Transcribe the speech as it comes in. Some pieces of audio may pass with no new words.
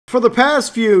For the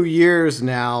past few years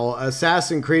now,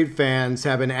 Assassin's Creed fans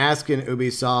have been asking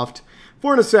Ubisoft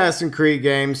for an Assassin's Creed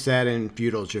game set in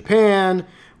feudal Japan,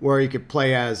 where you could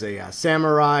play as a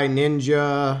samurai,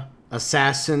 ninja,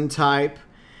 assassin type.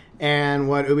 And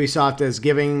what Ubisoft is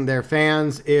giving their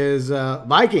fans is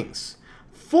Vikings.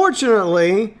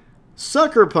 Fortunately,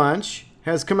 Sucker Punch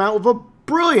has come out with a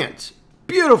brilliant,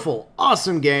 beautiful,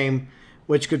 awesome game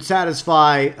which could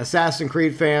satisfy Assassin's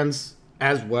Creed fans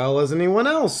as well as anyone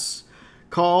else,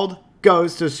 called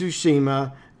Ghost of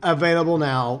Tsushima, available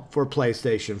now for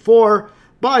PlayStation 4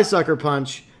 by Sucker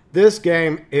Punch. This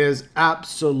game is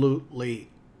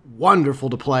absolutely wonderful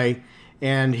to play,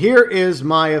 and here is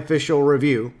my official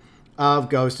review of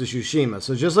Ghost of Tsushima.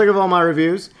 So just like with all my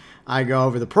reviews, I go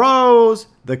over the pros,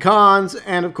 the cons,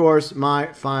 and of course my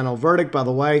final verdict. By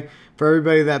the way, for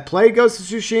everybody that played Ghost of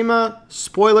Tsushima,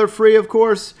 spoiler free of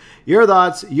course, your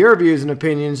thoughts, your views and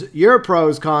opinions, your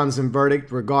pros, cons, and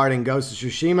verdict regarding Ghost of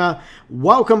Tsushima,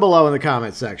 welcome below in the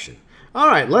comment section.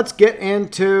 Alright, let's get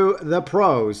into the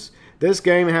pros. This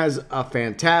game has a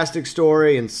fantastic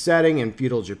story and setting in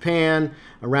feudal Japan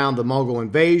around the Mongol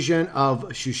invasion of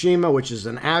Tsushima, which is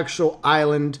an actual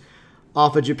island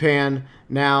off of Japan.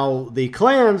 Now, the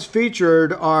clans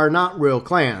featured are not real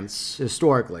clans,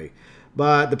 historically.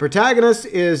 But the protagonist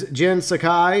is Jin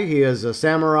Sakai. He is a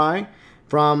samurai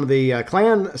from the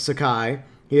clan Sakai.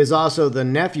 He is also the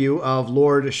nephew of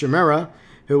Lord Shimura,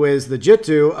 who is the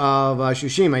Jitsu of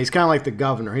Tsushima. He's kind of like the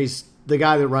governor. He's the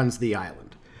guy that runs the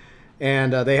island.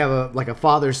 And they have a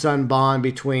father-son bond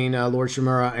between Lord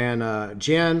Shimura and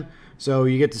Jin. So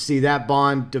you get to see that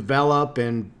bond develop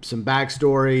and some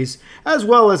backstories, as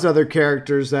well as other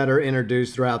characters that are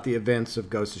introduced throughout the events of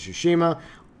Ghost of Tsushima.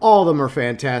 All of them are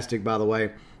fantastic, by the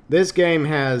way. This game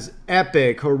has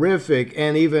epic, horrific,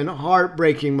 and even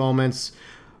heartbreaking moments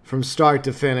from start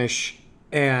to finish.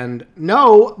 And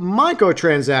no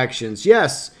microtransactions.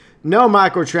 Yes, no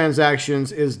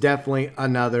microtransactions is definitely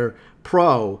another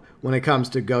pro when it comes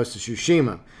to Ghost of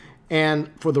Tsushima.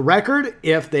 And for the record,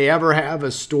 if they ever have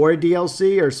a story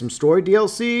DLC or some story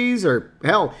DLCs, or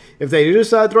hell, if they do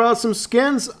decide to throw out some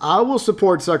skins, I will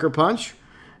support Sucker Punch.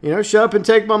 You know, shut up and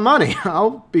take my money.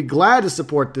 I'll be glad to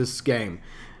support this game.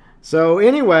 So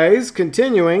anyways,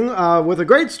 continuing with a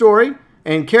great story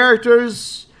and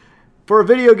characters. For a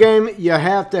video game, you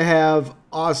have to have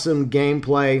awesome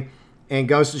gameplay, and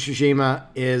Ghost of Tsushima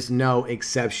is no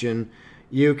exception.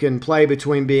 You can play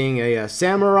between being a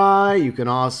samurai. You can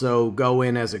also go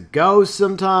in as a ghost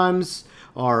sometimes,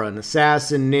 or an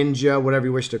assassin, ninja, whatever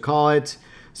you wish to call it.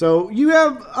 So you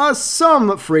have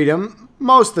some freedom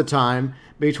most of the time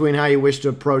between how you wish to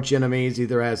approach enemies,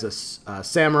 either as a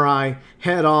samurai,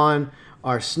 head-on,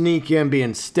 or sneak in,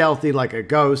 being stealthy like a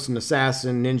ghost, an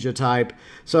assassin, ninja type.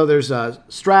 So there's a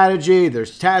strategy,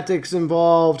 there's tactics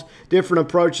involved, different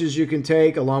approaches you can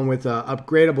take, along with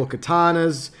upgradable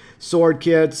katanas, sword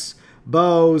kits,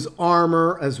 bows,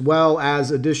 armor, as well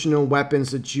as additional weapons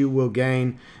that you will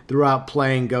gain throughout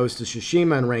playing Ghost of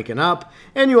Tsushima and ranking up.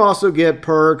 And you also get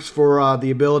perks for the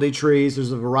ability trees.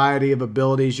 There's a variety of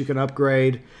abilities you can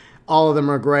upgrade. All of them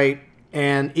are great,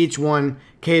 and each one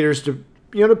caters to,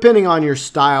 you know, depending on your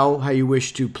style, how you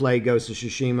wish to play Ghost of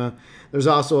Tsushima. There's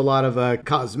also a lot of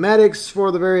cosmetics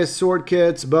for the various sword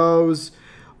kits, bows,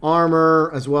 armor,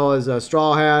 as well as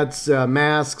straw hats,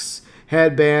 masks,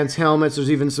 headbands, helmets.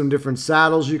 There's even some different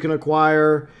saddles you can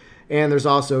acquire. And there's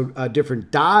also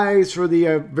different dyes for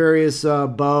the various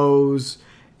bows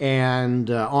and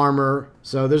armor.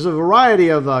 So there's a variety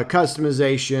of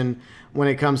customization when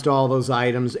it comes to all those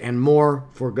items and more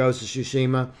for Ghost of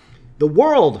Tsushima. The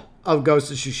world of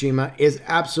Ghost of Tsushima is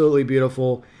absolutely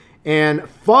beautiful. And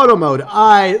photo mode,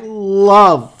 I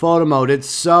love photo mode. It's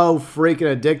so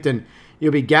freaking addicting.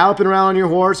 You'll be galloping around on your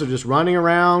horse or just running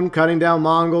around, cutting down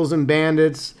Mongols and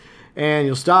bandits, and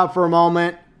you'll stop for a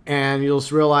moment and you'll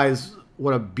just realize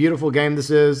what a beautiful game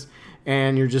this is,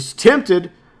 and you're just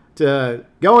tempted to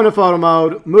go into photo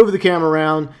mode, move the camera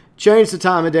around, change the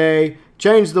time of day,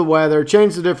 change the weather,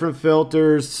 change the different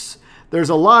filters.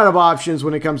 There's a lot of options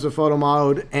when it comes to photo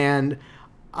mode, and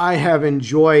I have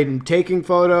enjoyed taking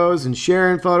photos and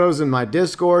sharing photos in my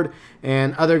Discord,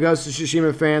 and other Ghost of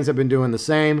Tsushima fans have been doing the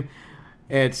same.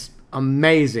 It's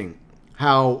amazing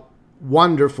how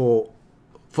wonderful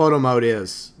photo mode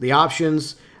is. The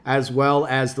options, as well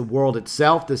as the world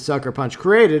itself that Sucker Punch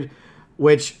created,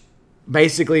 which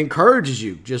basically encourages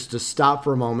you just to stop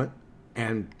for a moment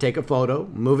and take a photo,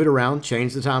 move it around,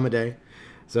 change the time of day.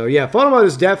 So yeah, photo mode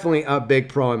is definitely a big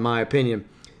pro in my opinion.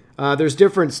 There's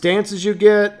different stances you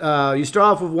get. You start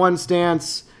off with one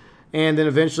stance, and then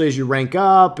eventually as you rank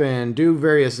up and do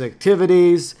various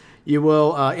activities, you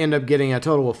will end up getting a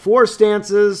total of 4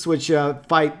 stances, which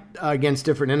fight against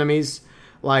different enemies.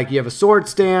 Like you have a sword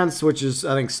stance, which is,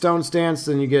 I think, stone stance,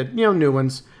 and you get, new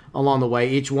ones along the way.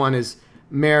 Each one is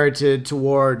merited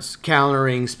towards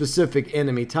countering specific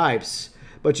enemy types.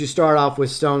 But you start off with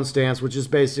stone stance, which is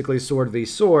basically sword v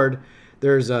sword.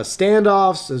 There's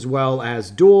standoffs as well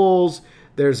as duels.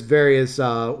 There's various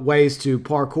ways to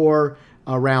parkour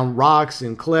around rocks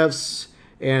and cliffs,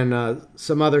 and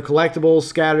some other collectibles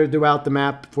scattered throughout the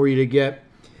map for you to get.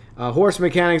 Horse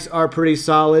mechanics are pretty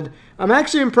solid. I'm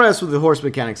actually impressed with the horse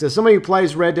mechanics. As somebody who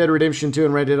plays Red Dead Redemption 2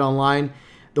 and Red Dead Online,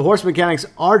 the horse mechanics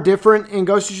are different in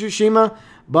Ghost of Tsushima,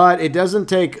 but it doesn't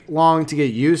take long to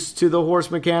get used to the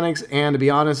horse mechanics. And to be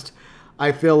honest,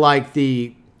 I feel like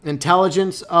the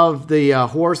intelligence of the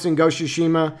horse in Ghost of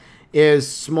Tsushima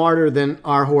is smarter than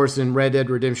our horse in Red Dead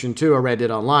Redemption 2 or Red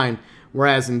Dead Online.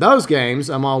 Whereas in those games,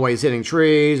 I'm always hitting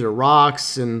trees or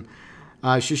rocks, and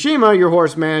Tsushima, your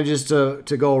horse manages to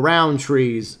go around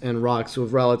trees and rocks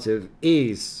with relative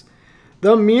ease.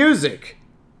 The music,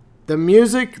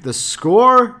 the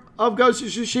score of Ghost of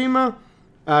Tsushima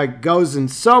goes in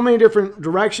so many different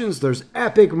directions. There's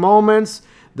epic moments.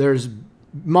 There's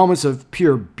moments of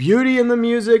pure beauty in the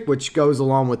music, which goes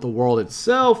along with the world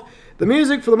itself. The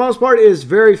music, for the most part, is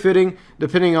very fitting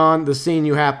depending on the scene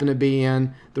you happen to be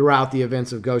in throughout the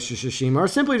events of Ghost of Tsushima, or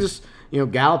simply just,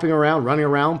 galloping around, running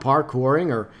around,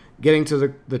 parkouring, or getting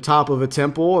to the top of a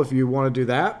temple if you want to do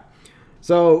that.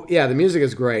 So, yeah, the music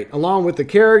is great. Along with the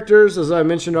characters, as I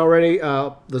mentioned already,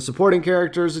 the supporting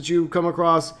characters that you come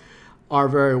across are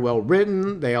very well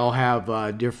written. They all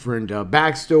have different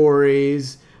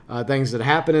backstories, things that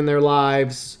happen in their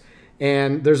lives.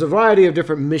 And there's a variety of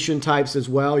different mission types as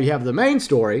well. You have the main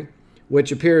story,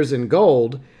 which appears in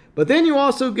gold, but then you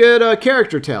also get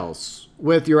character tells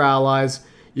with your allies.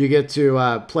 You get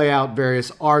to play out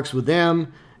various arcs with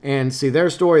them and see their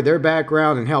story, their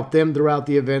background, and help them throughout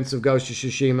the events of Ghost of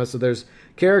Tsushima. So there's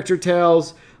character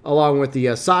tells along with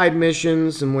the side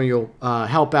missions, and when you'll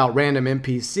help out random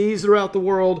NPCs throughout the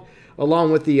world,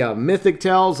 along with the mythic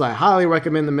tells. I highly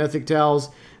recommend the mythic tells.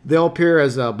 They'll appear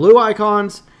as blue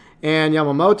icons. And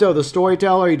Yamamoto, the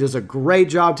storyteller, he does a great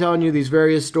job telling you these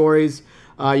various stories.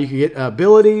 You can get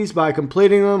abilities by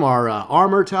completing them, or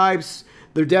armor types.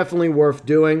 They're definitely worth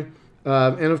doing.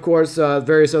 And of course,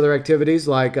 various other activities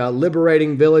like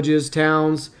liberating villages,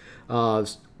 towns,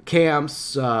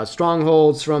 camps,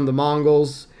 strongholds from the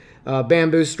Mongols,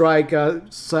 bamboo strike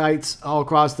sites all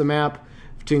across the map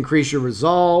to increase your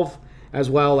resolve, as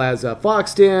well as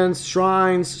fox dens,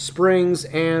 shrines, springs,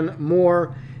 and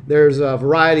more. There's a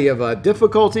variety of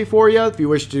difficulty for you. If you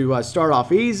wish to start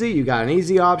off easy, you got an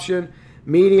easy option.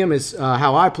 Medium is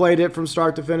how I played it from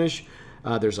start to finish.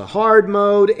 There's a hard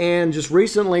mode, and just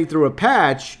recently through a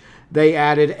patch, they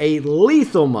added a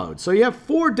lethal mode. So you have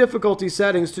 4 difficulty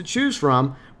settings to choose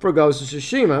from for Ghost of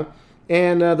Tsushima.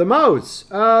 And the modes.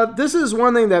 This is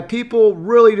one thing that people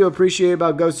really do appreciate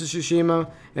about Ghost of Tsushima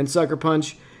and Sucker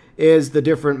Punch, is the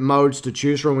different modes to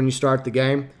choose from when you start the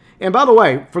game. And by the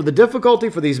way, for the difficulty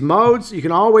for these modes, you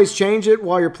can always change it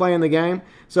while you're playing the game.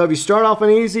 So if you start off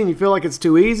on easy and you feel like it's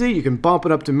too easy, you can bump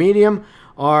it up to medium.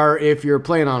 Or if you're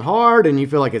playing on hard and you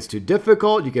feel like it's too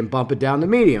difficult, you can bump it down to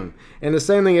medium. And the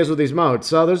same thing is with these modes.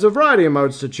 So there's a variety of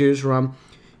modes to choose from.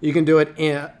 You can do it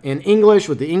in English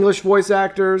with the English voice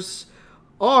actors,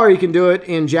 or you can do it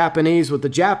in Japanese with the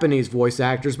Japanese voice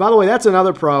actors. By the way, that's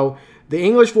another pro. The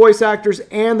English voice actors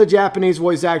and the Japanese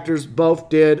voice actors both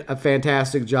did a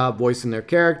fantastic job voicing their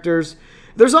characters.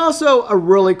 There's also a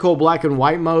really cool black and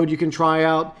white mode you can try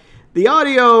out. The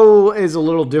audio is a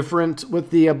little different with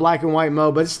the black and white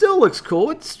mode, but it still looks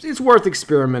cool. It's worth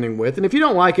experimenting with. And if you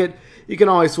don't like it, you can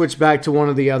always switch back to one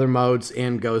of the other modes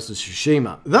in Ghost of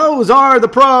Tsushima. Those are the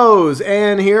pros,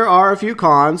 and here are a few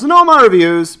cons. In all my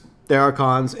reviews, there are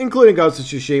cons, including Ghost of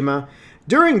Tsushima.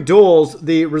 During duels,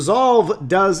 the resolve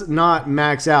does not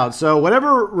max out. So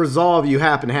whatever resolve you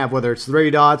happen to have, whether it's 3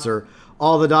 dots or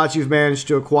all the dots you've managed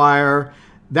to acquire,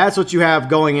 that's what you have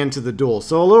going into the duel.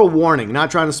 So a little warning,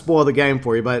 not trying to spoil the game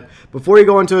for you, but before you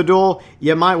go into a duel,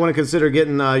 you might want to consider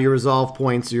getting your resolve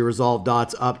points, your resolve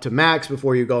dots up to max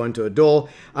before you go into a duel.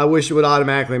 I wish it would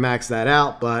automatically max that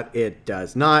out, but it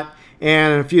does not.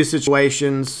 And in a few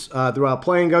situations throughout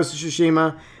playing Ghost of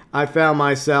Tsushima, I found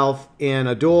myself in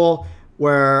a duel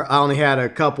where I only had a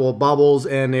couple of bubbles,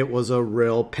 and it was a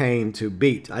real pain to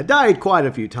beat. I died quite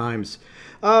a few times.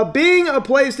 Being a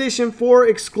PlayStation 4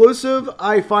 exclusive,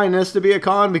 I find this to be a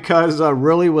con, because I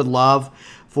really would love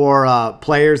for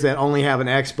players that only have an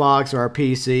Xbox or a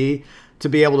PC to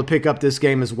be able to pick up this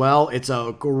game as well. It's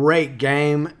a great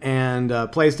game, and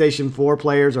PlayStation 4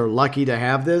 players are lucky to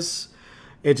have this.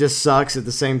 It just sucks at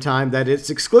the same time that it's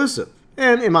exclusive.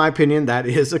 And in my opinion, that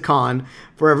is a con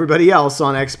for everybody else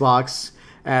on Xbox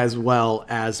as well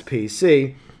as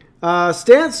PC.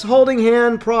 Stance holding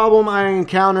hand problem I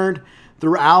encountered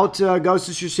throughout Ghost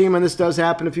of Tsushima, and this does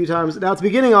happen a few times. Now, at the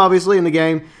beginning, obviously, in the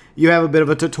game, you have a bit of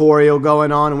a tutorial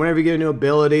going on, and whenever you get a new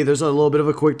ability, there's a little bit of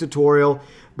a quick tutorial.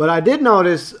 But I did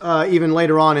notice, even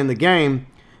later on in the game,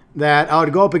 that I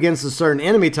would go up against a certain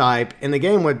enemy type, and the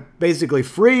game would basically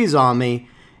freeze on me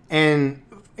and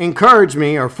encourage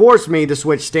me or force me to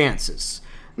switch stances.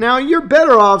 Now, you're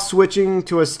better off switching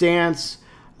to a stance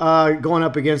going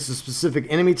up against a specific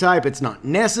enemy type. It's not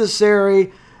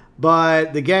necessary,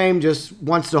 but the game just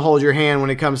wants to hold your hand when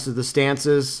it comes to the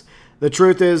stances. The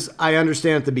truth is, I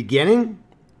understand at the beginning,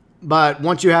 but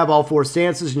once you have all 4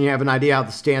 stances and you have an idea how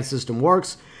the stance system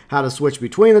works, how to switch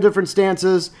between the different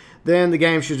stances, then the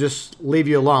game should just leave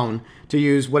you alone to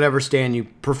use whatever stand you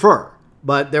prefer.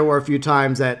 But there were a few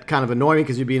times that kind of annoyed me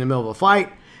because you'd be in the middle of a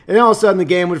fight, and then all of a sudden the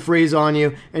game would freeze on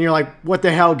you, and you're like, what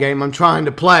the hell, game? I'm trying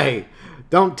to play.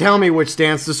 Don't tell me which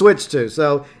stance to switch to.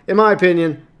 So, in my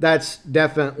opinion, that's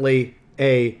definitely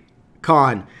a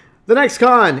con. The next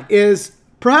con is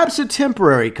perhaps a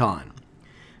temporary con.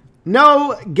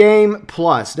 No Game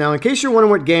Plus. Now, in case you're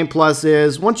wondering what Game Plus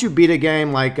is, once you beat a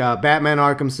game like Batman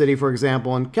Arkham City, for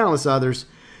example, and countless others,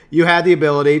 you had the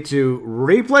ability to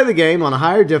replay the game on a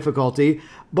higher difficulty,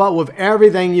 but with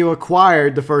everything you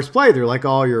acquired the first playthrough, like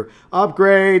all your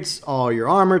upgrades, all your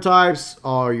armor types,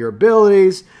 all your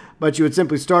abilities, but you would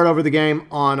simply start over the game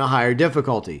on a higher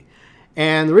difficulty.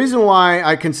 And the reason why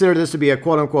I consider this to be a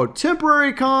quote-unquote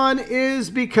temporary con is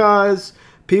because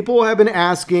people have been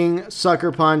asking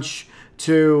Sucker Punch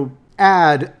to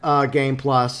add Game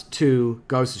Plus to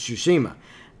Ghost of Tsushima.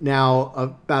 Now,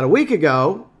 about a week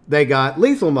ago, they got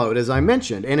Lethal Mode, as I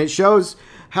mentioned, and it shows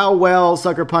how well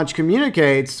Sucker Punch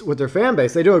communicates with their fan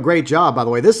base. They do a great job, by the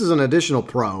way. This is an additional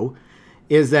pro,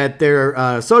 is that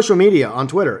their social media on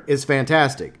Twitter is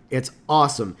fantastic. It's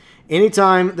awesome.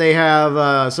 Anytime they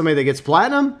have somebody that gets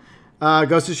platinum,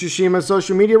 Ghost of Tsushima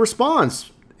social media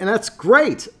responds, and that's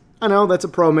great. I know that's a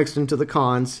pro mixed into the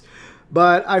cons,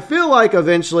 but I feel like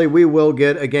eventually we will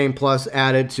get a Game Plus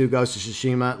added to Ghost of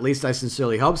Tsushima. At least I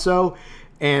sincerely hope so.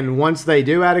 And once they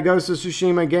do add a Ghost of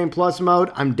Tsushima Game Plus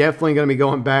mode, I'm definitely going to be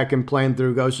going back and playing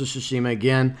through Ghost of Tsushima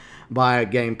again by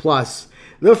Game Plus.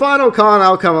 The final con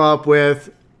I'll come up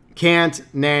with, can't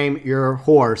name your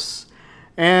horse.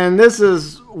 And this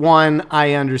is one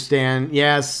I understand.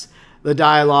 Yes, the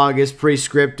dialogue is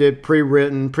pre-scripted,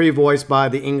 pre-written, pre-voiced by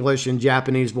the English and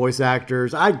Japanese voice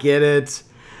actors. I get it.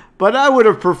 But I would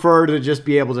have preferred to just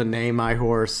be able to name my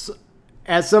horse.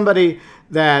 As somebody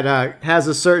that has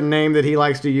a certain name that he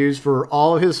likes to use for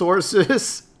all of his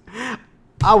horses,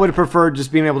 I would have preferred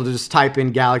just being able to just type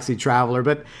in Galaxy Traveler,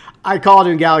 but I called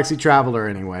him Galaxy Traveler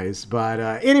anyways. But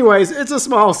anyways, it's a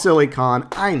small, silly con,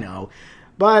 I know.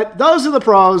 But those are the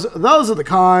pros, those are the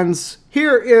cons.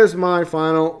 Here is my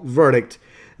final verdict.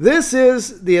 This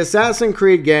is the Assassin's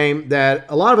Creed game that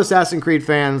a lot of Assassin's Creed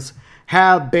fans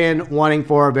have been wanting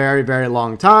for a very, very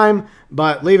long time,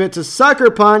 but leave it to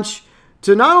Sucker Punch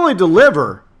to not only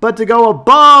deliver, but to go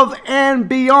above and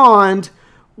beyond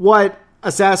what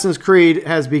Assassin's Creed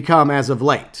has become as of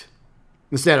late.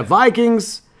 Instead of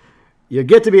Vikings, you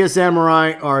get to be a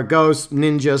samurai or a ghost,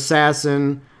 ninja,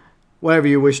 assassin, whatever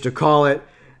you wish to call it.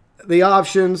 The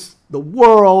options, the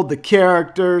world, the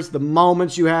characters, the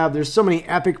moments you have. There's so many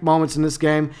epic moments in this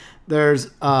game. There's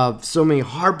so many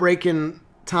heartbreaking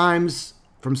times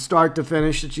from start to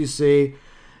finish that you see.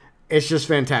 It's just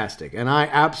fantastic. And I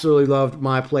absolutely loved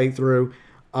my playthrough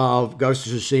of Ghost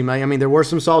of Tsushima. I mean, there were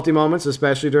some salty moments,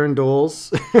 especially during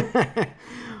duels.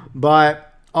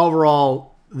 But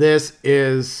overall, this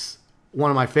is one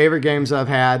of my favorite games I've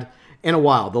had in a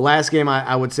while. The last game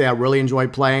I would say I really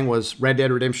enjoyed playing was Red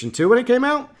Dead Redemption 2 when it came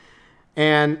out.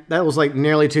 And that was like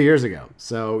nearly 2 years ago.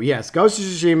 So yes, Ghost of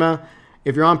Tsushima,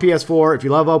 if you're on PS4, if you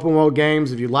love open world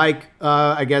games, if you like,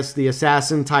 I guess, the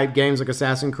assassin type games like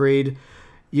Assassin's Creed,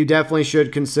 you definitely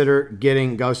should consider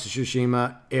getting Ghost of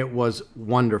Tsushima. It was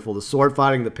wonderful. The sword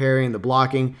fighting, the parrying, the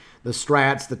blocking, the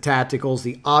strats, the tacticals,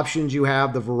 the options you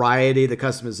have, the variety, the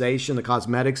customization, the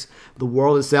cosmetics, the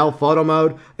world itself, photo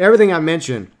mode, everything I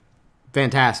mentioned,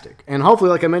 fantastic. And hopefully,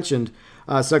 like I mentioned,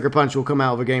 Sucker Punch will come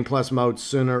out with a Game Plus mode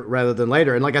sooner rather than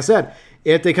later. And like I said,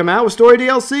 if they come out with story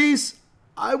DLCs,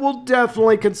 I will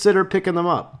definitely consider picking them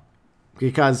up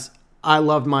because I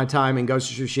loved my time in Ghost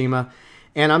of Tsushima.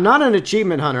 And I'm not an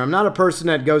achievement hunter. I'm not a person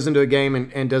that goes into a game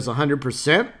and does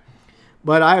 100%.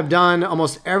 But I have done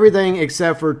almost everything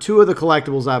except for 2 of the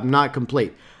collectibles I have not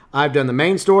complete. I've done the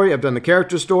main story, I've done the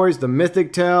character stories, the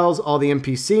mythic tales, all the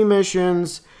NPC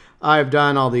missions. I've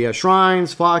done all the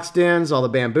shrines, fox dens, all the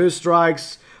bamboo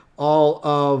strikes, all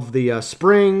of the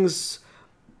springs.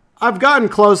 I've gotten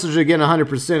closer to getting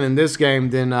 100% in this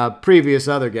game than previous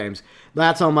other games.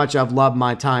 That's how much I've loved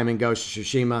my time in Ghost of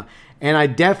Tsushima. And I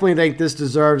definitely think this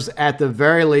deserves, at the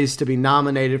very least, to be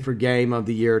nominated for Game of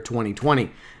the Year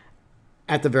 2020.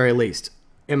 At the very least.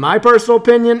 In my personal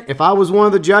opinion, if I was one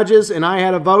of the judges and I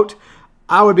had a vote,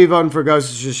 I would be voting for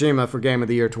Ghost of Tsushima for Game of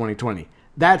the Year 2020.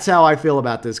 That's how I feel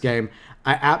about this game.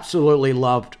 I absolutely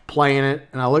loved playing it,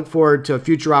 and I look forward to a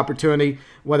future opportunity,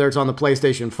 whether it's on the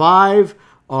PlayStation 5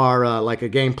 or like a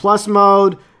Game Plus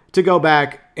mode, to go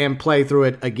back and play through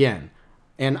it again.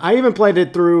 And I even played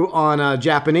it through on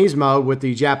Japanese mode with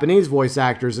the Japanese voice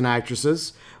actors and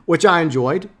actresses, which I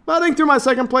enjoyed. But I think through my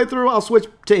second playthrough, I'll switch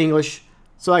to English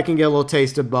so I can get a little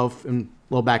taste of both and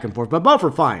a little back and forth. But both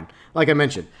are fine. Like I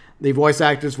mentioned, the voice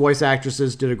actors, voice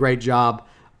actresses did a great job,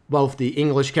 both the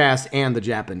English cast and the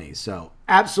Japanese. So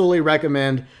absolutely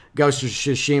recommend Ghost of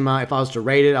Tsushima. If I was to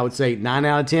rate it, I would say 9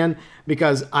 out of 10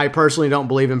 because I personally don't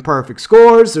believe in perfect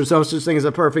scores. There's no such thing as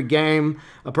a perfect game,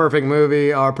 a perfect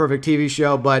movie, or a perfect TV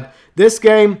show, but this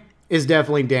game is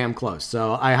definitely damn close.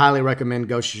 So I highly recommend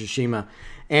Ghost of Tsushima.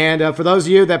 And for those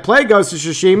of you that play Ghost of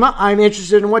Tsushima, I'm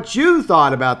interested in what you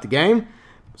thought about the game.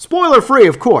 Spoiler free,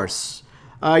 of course.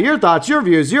 Your thoughts, your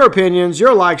views, your opinions,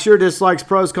 your likes, your dislikes,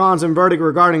 pros, cons, and verdict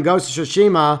regarding Ghost of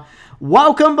Tsushima,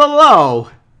 welcome below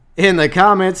in the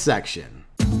comments section.